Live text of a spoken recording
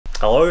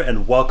Hello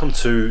and welcome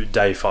to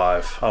day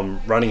 5.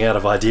 I'm running out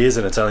of ideas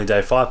and it's only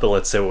day 5, but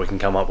let's see what we can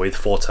come up with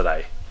for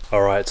today.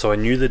 Alright, so I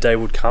knew the day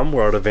would come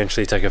where I'd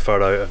eventually take a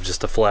photo of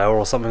just a flower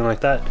or something like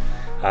that.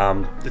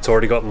 It's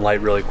already gotten late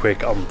really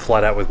quick. I'm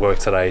flat out with work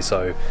today,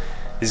 so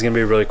this is going to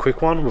be a really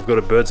quick one. We've got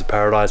a birds of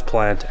paradise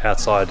plant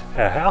outside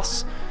our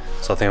house,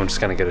 so I think I'm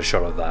just going to get a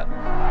shot of that.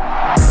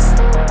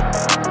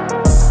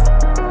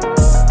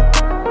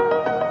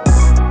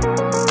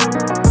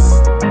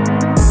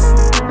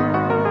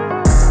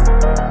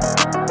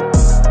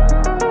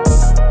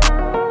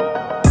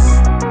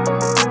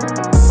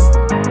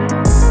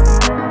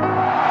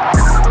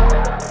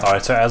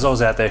 Alright, so as I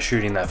was out there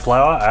shooting that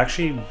flower, I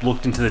actually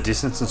looked into the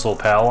distance and saw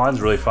power lines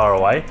really far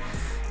away,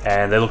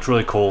 and they looked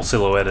really cool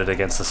silhouetted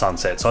against the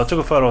sunset. So I took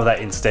a photo of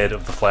that instead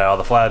of the flower.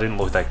 The flower didn't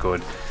look that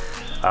good.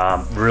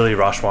 Really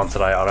rushed one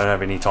today. I don't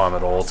have any time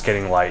at all. It's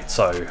getting late,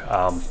 so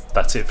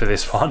that's it for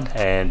this one,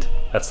 and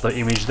that's the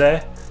image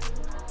there.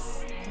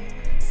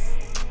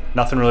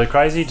 Nothing really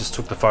crazy, just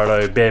took the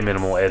photo, bare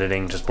minimal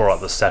editing, just brought up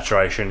the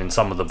saturation in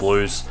some of the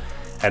blues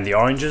and the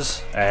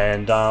oranges,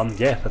 and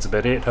yeah, that's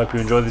about it. Hope you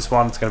enjoyed this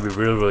one. It's going to be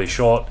really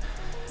short.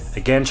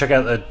 Again, check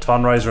out the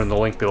fundraiser in the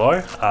link below.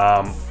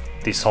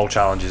 This whole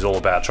challenge is all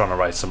about trying to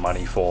raise some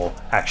money for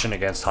Action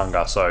Against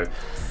Hunger. So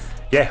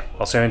yeah,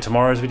 I'll see you in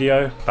tomorrow's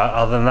video, but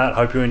other than that,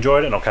 hope you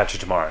enjoyed it and I'll catch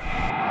you tomorrow.